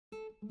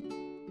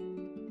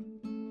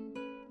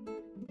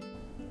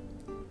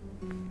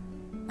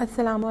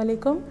Assalamu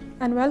alaikum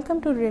and welcome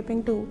to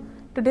Draping 2.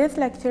 Today's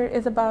lecture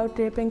is about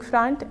draping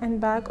front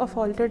and back of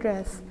halter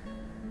dress.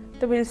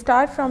 So we'll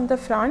start from the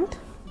front.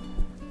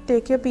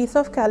 Take your piece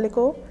of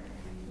calico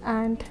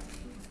and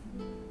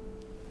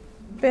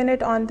pin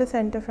it on the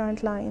center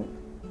front line.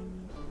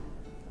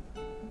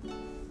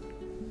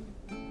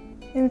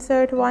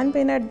 Insert one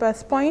pin at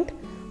bust point,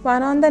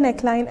 one on the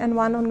neckline and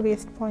one on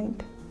waist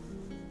point.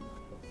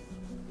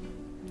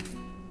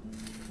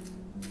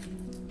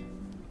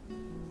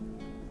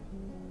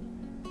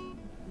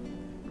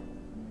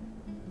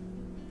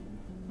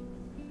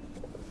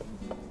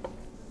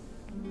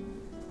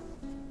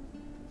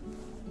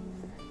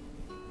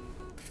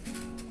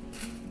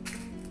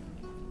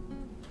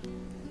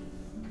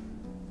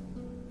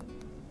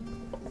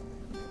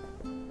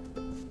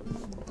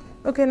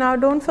 Okay, now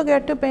don't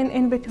forget to pin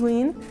in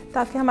between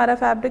ताकि हमारा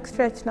fabric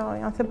stretch ना हो,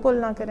 यहाँ से पुल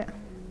ना करें.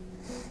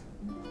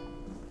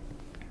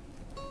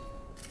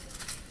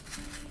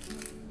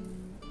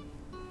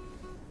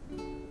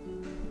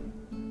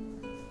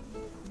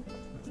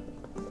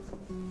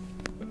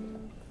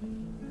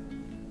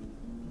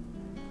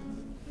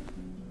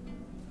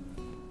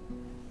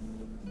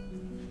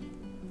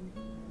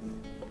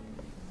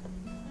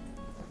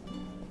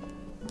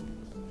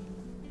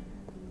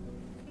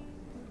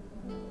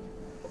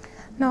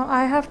 Now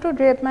I have to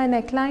drape my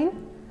neckline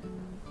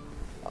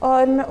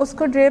और मैं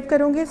उसको ड्रेप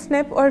करूँगी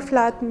स्निप और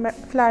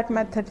फ्लैट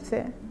मेथड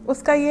से.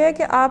 उसका ये है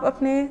कि आप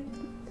अपने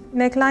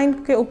नेकलाइन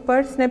के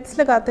ऊपर स्निप्स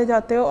लगाते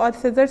जाते हो और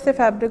सिजर से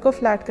फैब्रिक को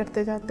फ्लैट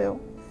करते जाते हो.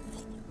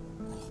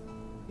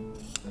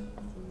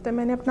 तो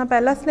मैंने अपना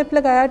पहला स्निप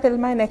लगाया टिल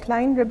माय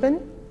नेकलाइन रिबन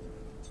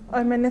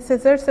और मैंने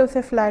सिजर से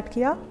उसे फ्लैट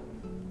किया.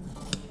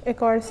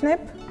 एक और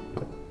स्निप,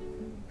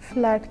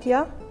 फ्लैट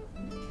किया,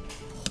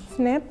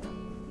 snip,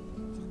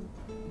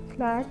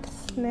 flat,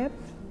 snip,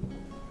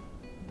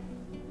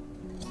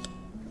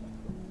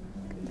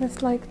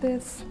 just like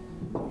this,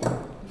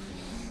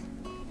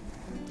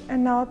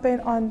 and now pin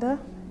on the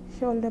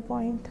shoulder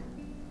point.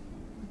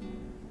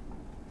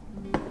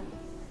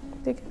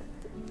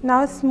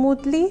 Now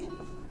smoothly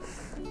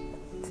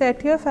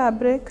set your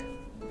fabric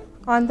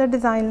on the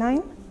design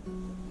line,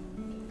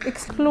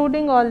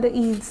 excluding all the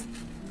eaves,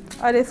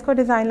 और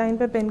इसको design line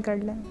पे pin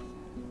कर लें.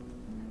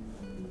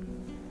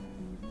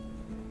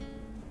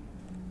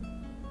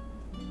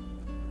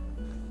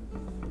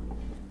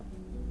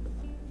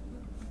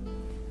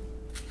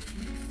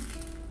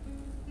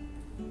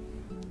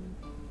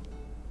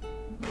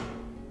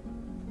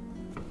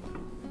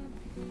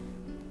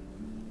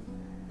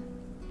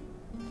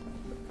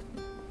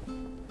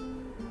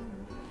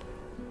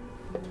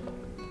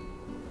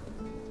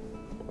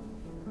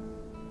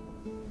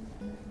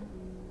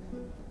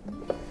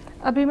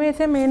 अभी मैं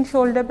इसे main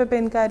shoulder पे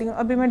pin कर रही हूँ.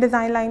 अभी मैं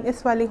डिज़ाइन लाइन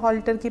इस वाली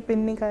हॉल्टर की पिन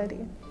नहीं कर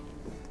रही.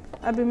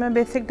 अभी मैं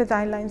बेसिक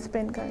डिज़ाइन लाइंस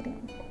पिन कर रही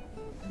हूँ.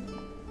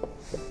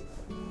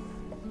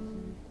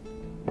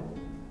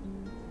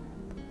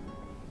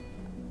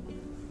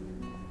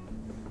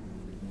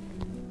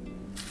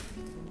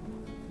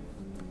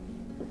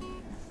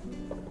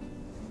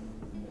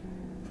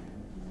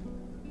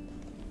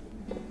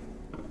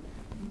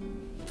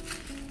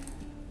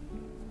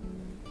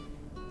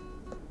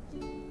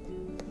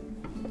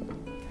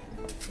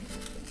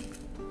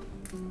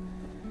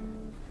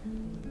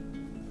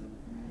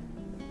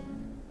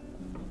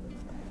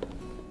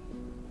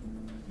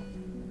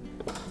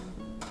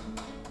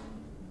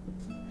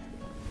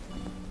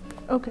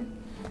 Okay,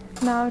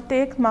 now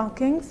take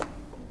markings.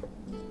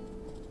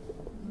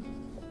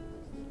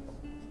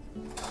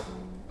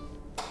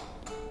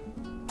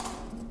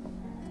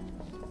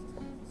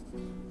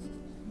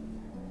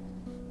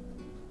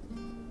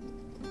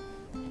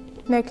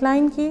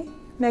 Neckline की,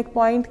 नेक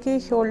पॉइंट की,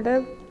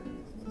 शोल्डर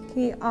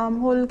की,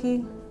 आर्म होल की,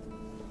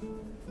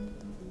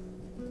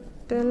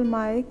 टिल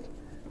माय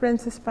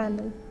प्रिंसेस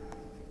पैनल.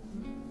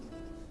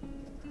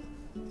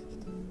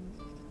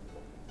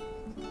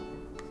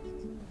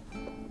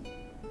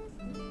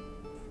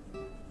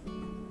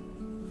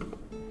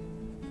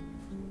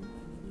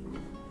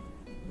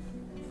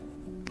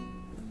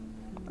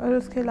 और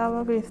उसके अलावा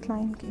वेस्ट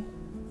लाइन की.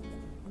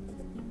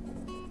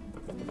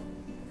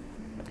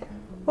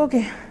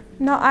 Okay,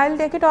 now I'll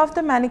take it off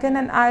the mannequin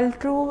and I'll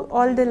draw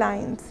all the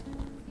lines.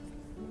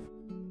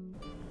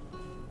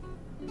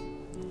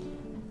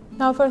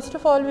 Now first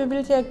of all we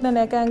will check the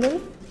neck angle.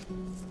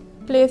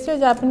 Place your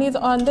Japanese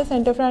on the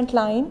center front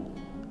line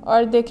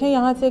और देखें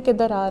यहाँ से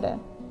किधर आ रहा है.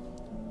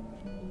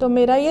 तो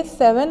मेरा ये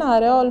 7 आ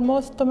रहा है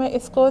ऑलमोस्ट, तो मैं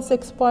इसको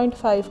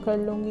 6.5 कर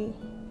लूँगी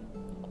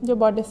जो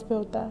बॉडिस पे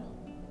होता है.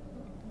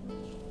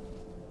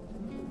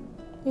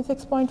 ये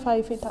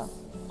 6.5 ही था.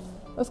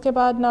 उसके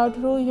बाद now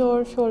Drew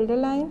your shoulder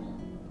line.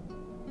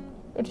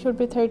 It should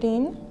be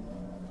 13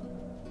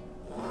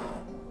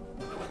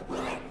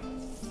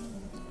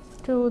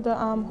 to the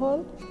arm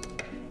hole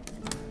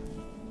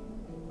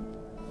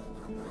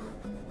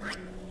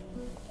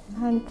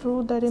and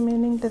Drew the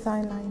remaining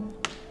design line.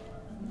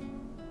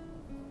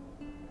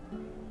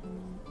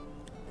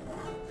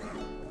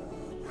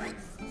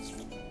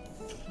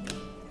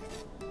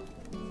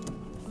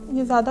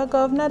 ये ज़्यादा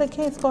कर्व ना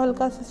रखें, इसको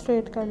हल्का सा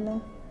स्ट्रेट कर लें।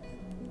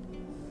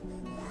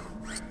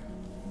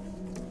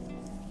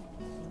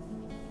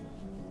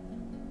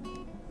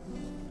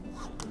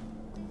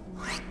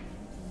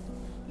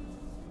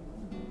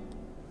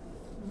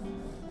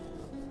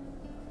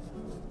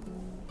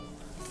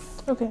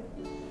 Okay,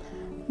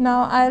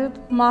 now I will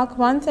mark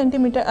 1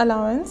 centimetre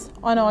allowance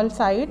on all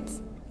sides.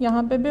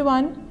 यहाँ पे भी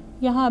 1,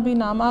 यहाँ अभी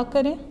ना मार्क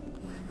करें,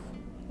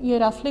 ये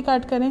रफली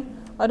काट करें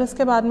और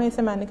उसके बाद में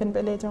इसे मैनिकन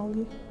पे ले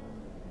जाऊँगी।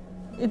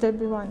 इधर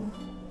भी 1।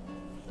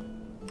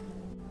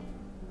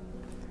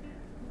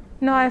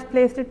 Now I have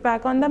placed it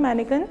back on the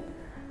mannequin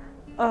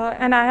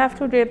and I have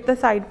to drape the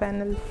side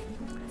panel.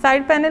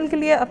 Side panel के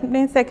लिए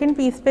अपने सेकंड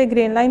पीस पे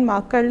ग्रेन लाइन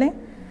मार्क कर लें।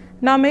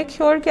 Now मेक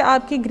श्योर कि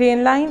आपकी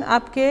ग्रेन लाइन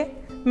आपके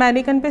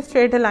मैनिकन पे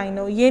स्ट्रेट अलाइन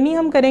हो। ये नहीं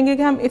हम करेंगे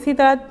कि हम इसी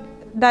तरह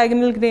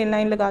डायगोनल ग्रेन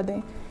लाइन लगा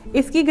दें,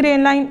 इसकी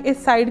ग्रेन लाइन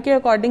इस साइड के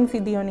अकॉर्डिंग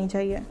सीधी होनी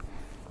चाहिए।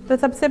 तो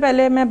सबसे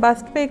पहले मैं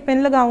बस्ट पे एक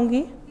पिन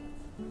लगाऊंगी,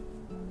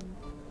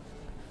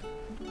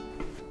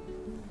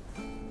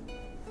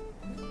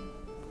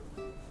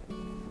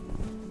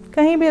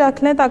 कहीं भी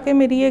रख लें ताकि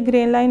मेरी ये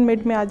ग्रेन लाइन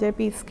मिड में आ जाए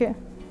पीस के।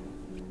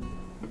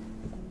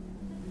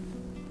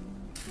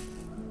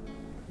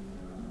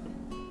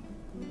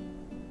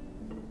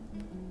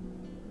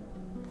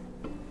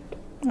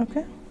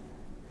 ओके,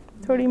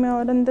 थोड़ी मैं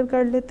और अंदर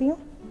कर लेती हूँ।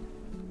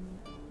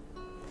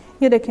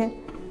 ये देखें,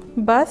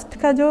 बस्ट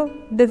का जो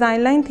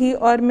डिज़ाइन लाइन थी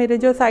और मेरे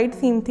जो साइड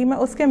सीम थी, मैं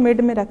उसके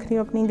मिड में रख रही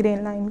हूँ अपनी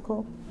ग्रेन लाइन को।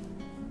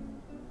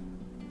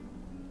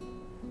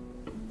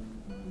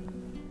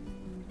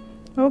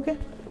 ओके,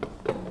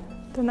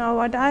 तो now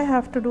what I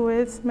have to do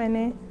is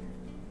मैंने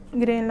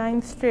ग्रेन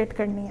लाइन स्ट्रेट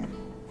करनी है।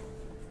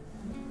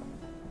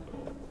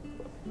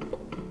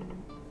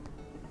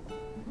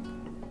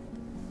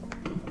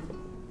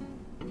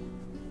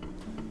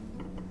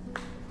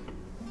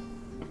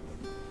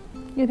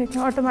 ये देखें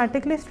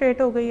ऑटोमेटिकली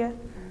स्ट्रेट हो गई है,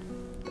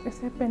 तो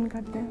इसे पिन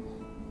करते हैं।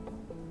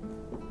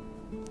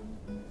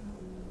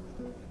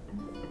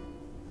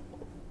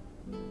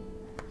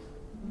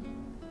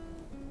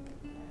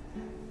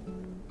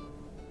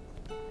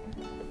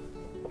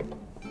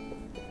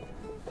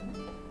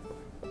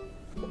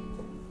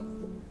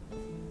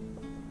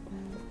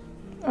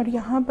 और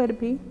यहाँ पर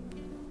भी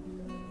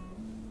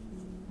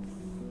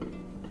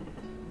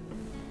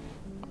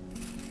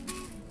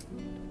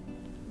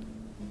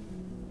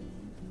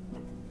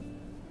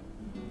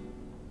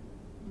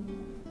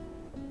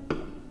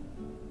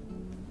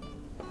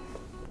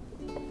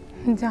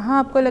जहाँ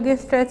आपको लगे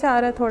स्ट्रेच आ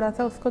रहा है थोड़ा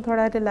सा, उसको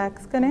थोड़ा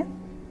रिलैक्स करें।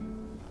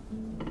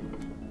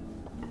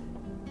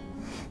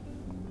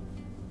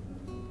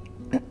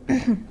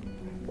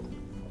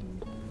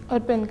 और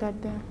पिन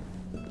करते हैं।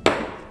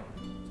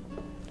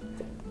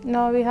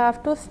 Now we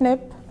have to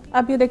snip.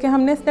 अब ये देखिए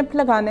हमने स्निप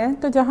लगाना है,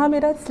 तो जहाँ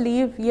मेरा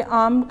स्लीव ये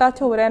आर्म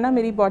टच हो रहा है ना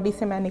मेरी बॉडी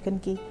से मैनिकन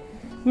की,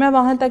 मैं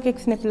वहाँ तक एक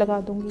स्निप लगा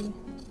दूँगी।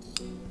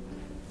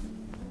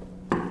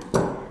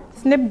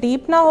 स्निप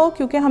डीप ना हो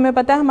क्योंकि हमें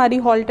पता है हमारी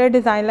हॉल्टर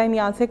डिज़ाइन लाइन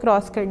यहाँ से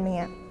क्रॉस करनी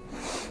है।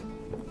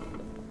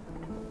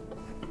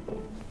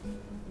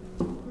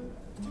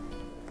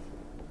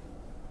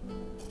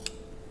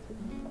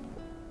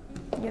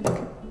 ये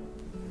देखें,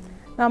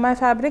 now my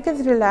fabric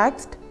is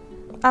relaxed.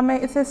 अब मैं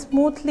इसे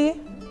स्मूथली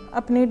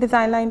अपनी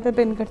डिज़ाइन लाइन पे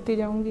पिन करती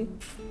जाऊंगी।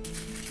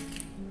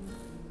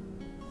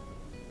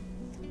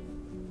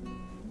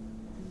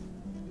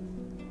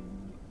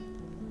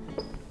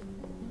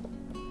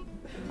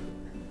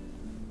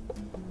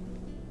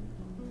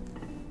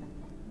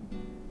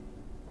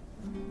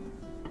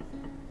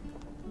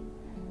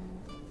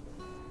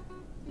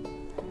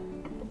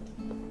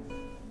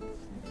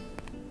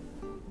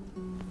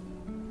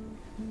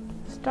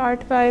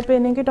 Start by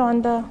pinning it on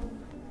the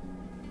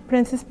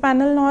princess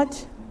panel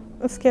notch,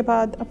 उसके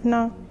बाद अपना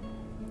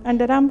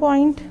under arm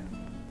point,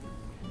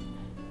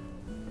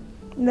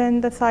 then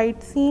the side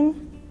seam.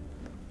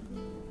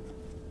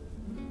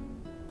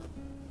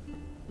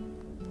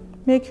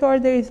 Make sure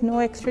there is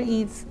no extra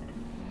ease.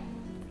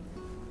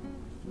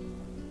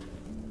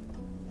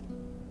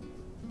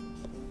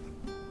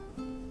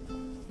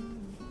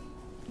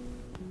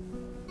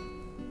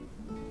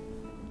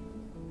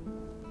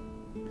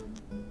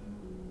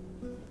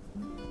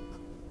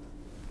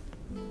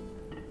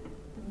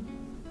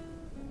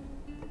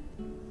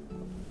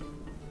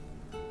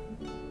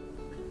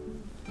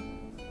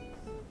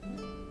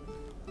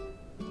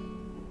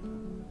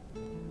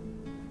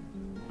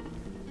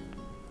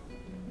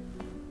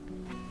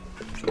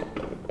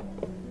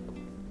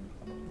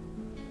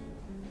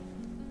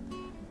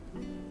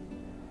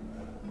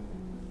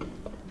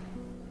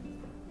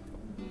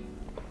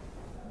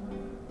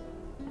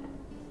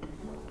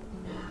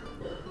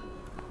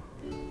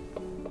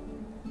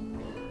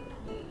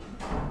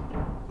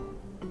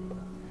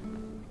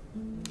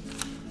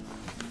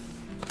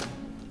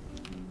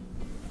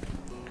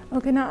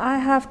 Okay, now I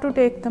have to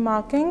take the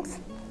markings.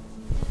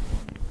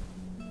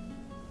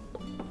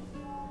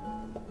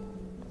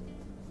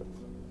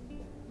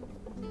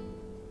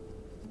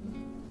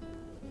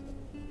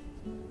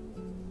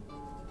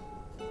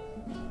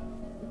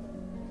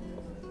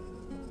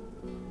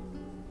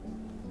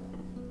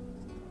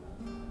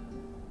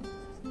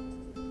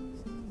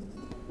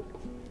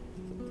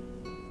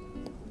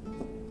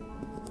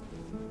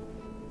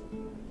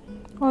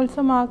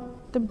 also mark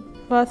the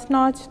bust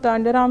notch, the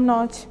underarm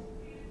notch,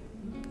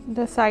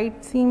 the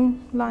side seam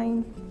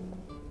line,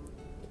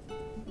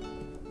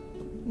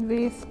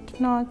 waist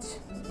notch,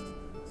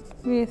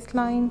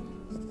 waistline,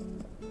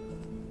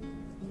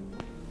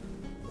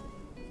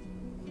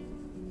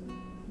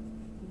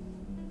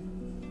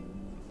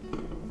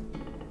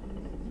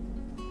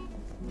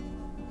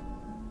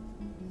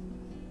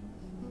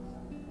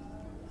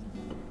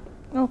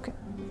 okay.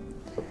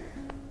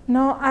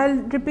 Now I'll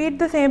repeat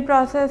the same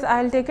process.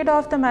 I'll take it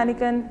off the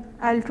mannequin,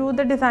 I'll draw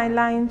the design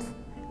lines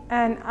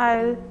and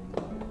I'll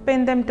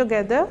pin them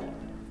together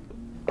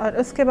और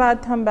उसके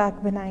बाद हम back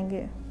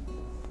बनाएंगे।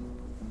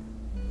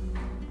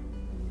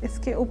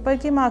 इसके ऊपर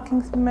की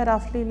markings भी मैं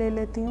रफली ले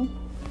लेती हूँ,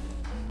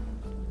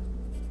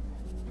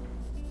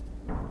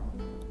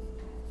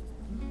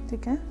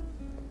 ठीक है।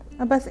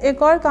 अब बस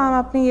एक और काम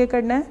आपने ये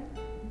करना है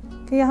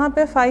कि यहाँ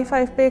पे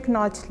 5-5 पे एक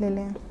नॉच ले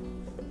लें।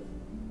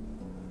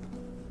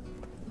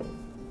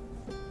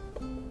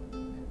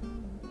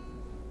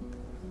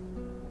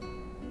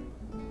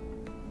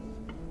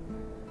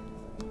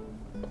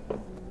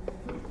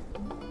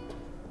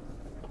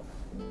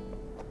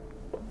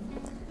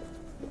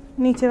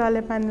 नीचे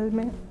वाले पैनल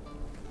में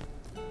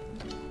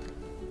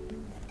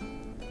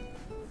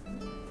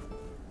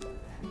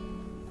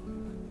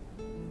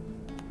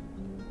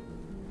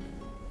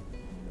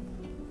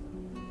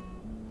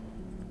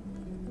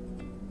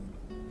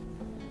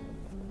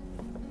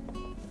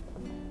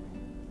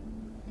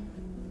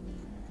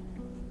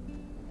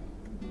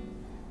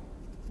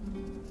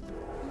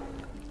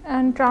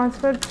and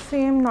transfer the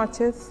same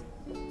notches.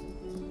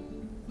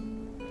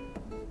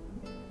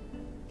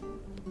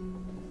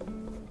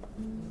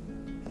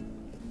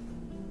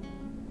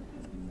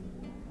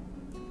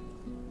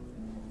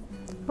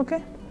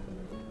 Okay,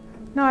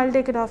 now I'll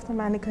take it off the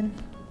mannequin.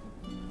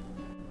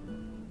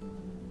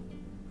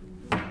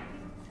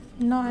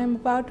 Now I'm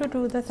about to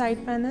do the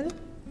side panel.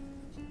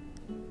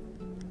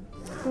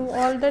 Do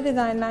all the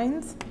design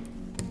lines.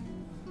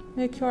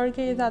 Make sure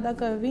कि ये ज़्यादा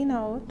curvy ना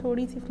हो,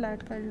 थोड़ी सी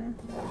flat कर लें.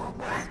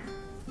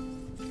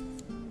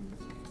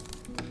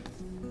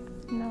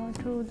 Now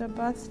through the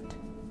bust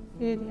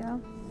area.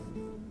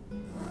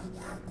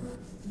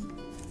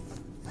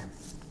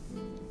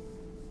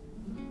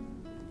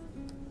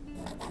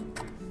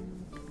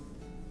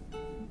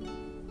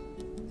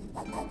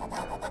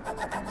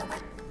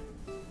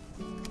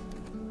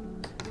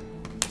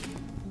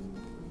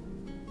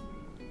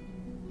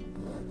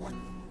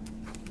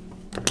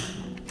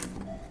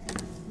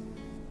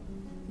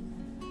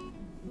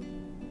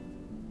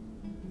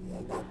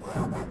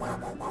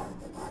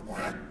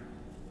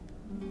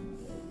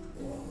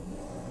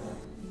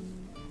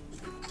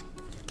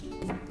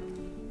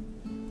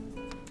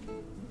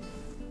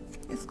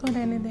 इसको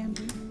रहने दें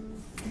अभी.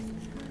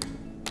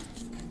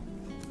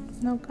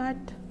 Now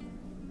cut.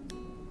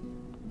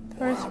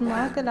 First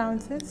mark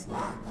allowances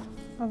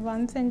of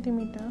 1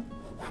 centimeter.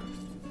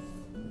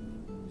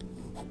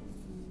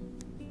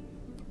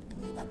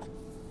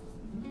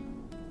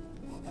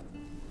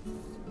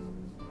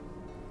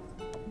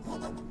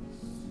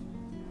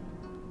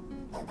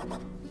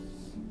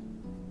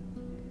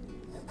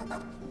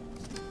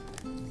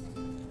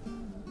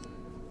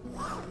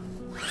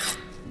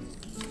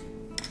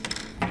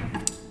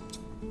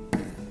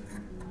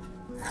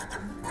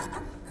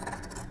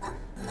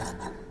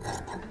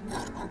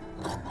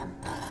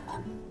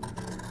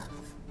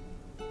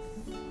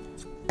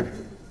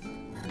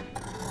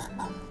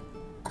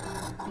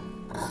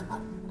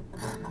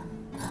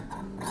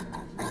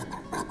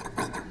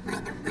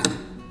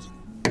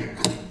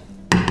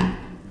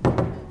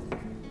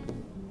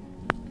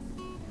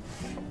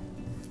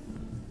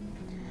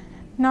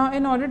 Now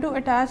in order to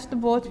attach the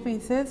both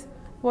pieces,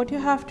 what you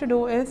have to do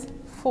is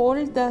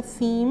fold the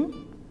seam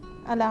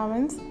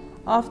allowance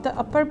of the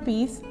upper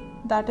piece,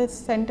 that is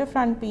center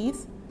front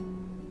piece,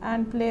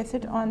 and place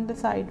it on the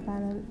side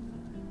panel.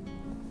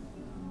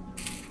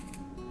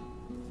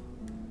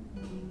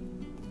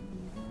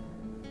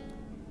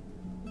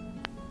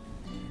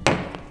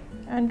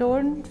 And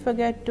don't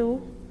forget to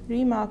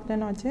remark the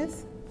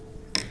notches.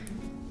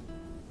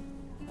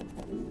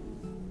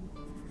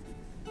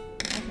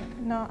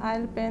 Now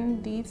I'll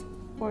pin these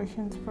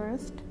portions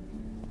first.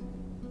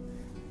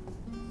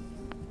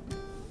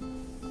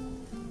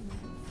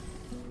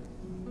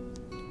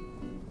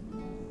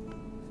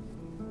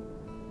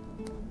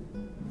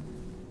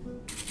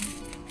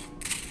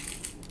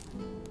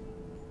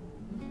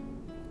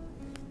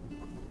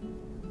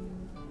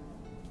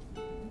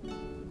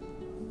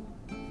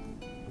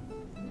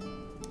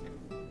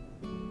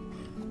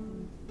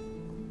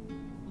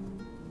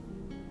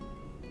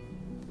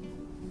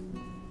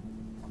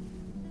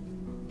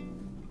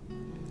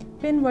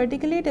 Pin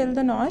vertically till the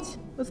notch.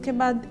 उसके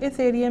बाद इस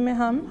area में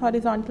हम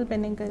horizontal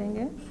pinning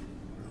करेंगे.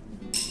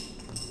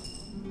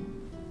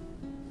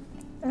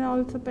 And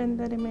also pin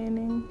the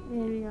remaining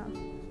area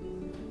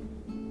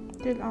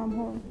till arm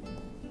hole.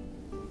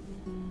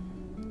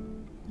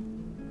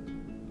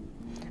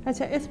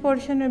 अच्छा, इस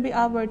portion में भी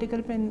आप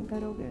वर्टिकल पिन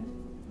करोगे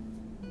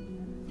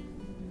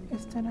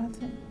इस तरह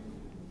से.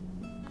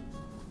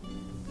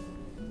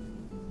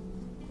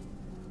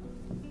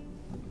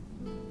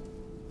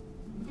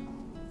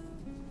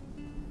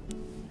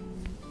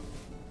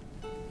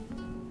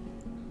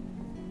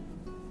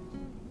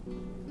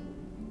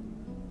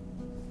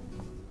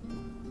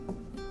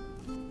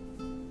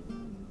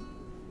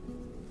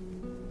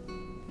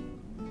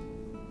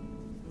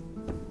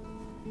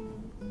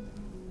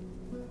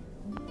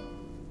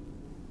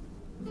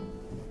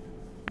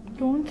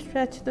 डोंट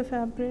स्ट्रेच द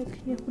फैब्रिक,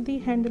 ये खुद ही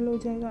हैंडल हो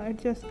जाएगा,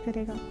 एडजस्ट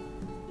करेगा।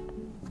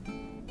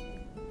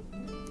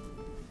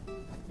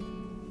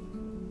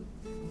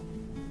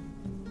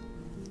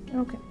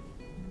 Okay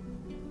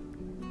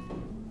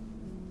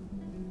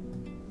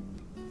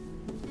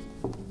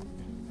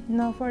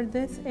now for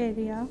this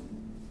area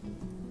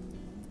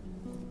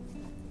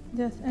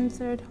just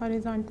insert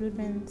horizontal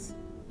pins.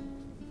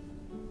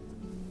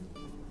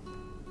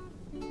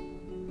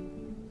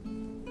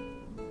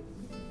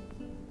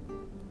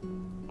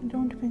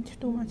 Don't pinch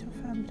too much of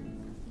fabric.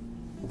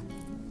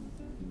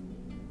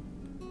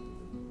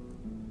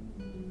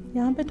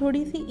 यहाँ पे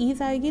थोड़ी सी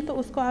ईज आएगी तो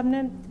उसको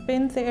आपने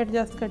पिन से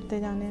एडजस्ट करते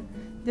जाने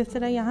हैं। जिस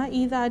तरह यहाँ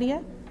ईज आ रही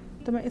है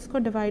तो मैं इसको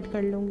डिवाइड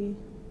कर लूँगी।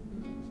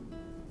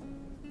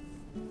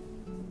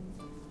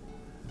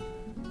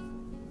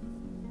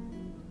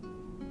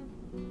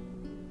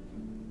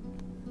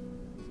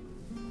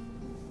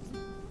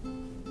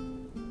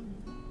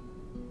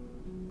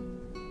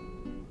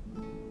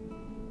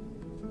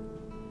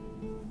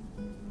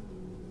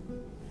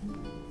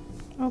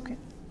 Okay,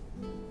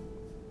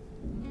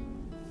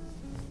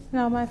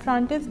 now my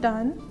front is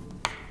done.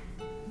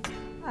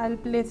 I'll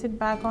place it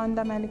back on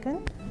the mannequin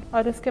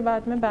और उसके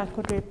बाद मैं बैक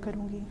को ड्रेप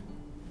करूँगी।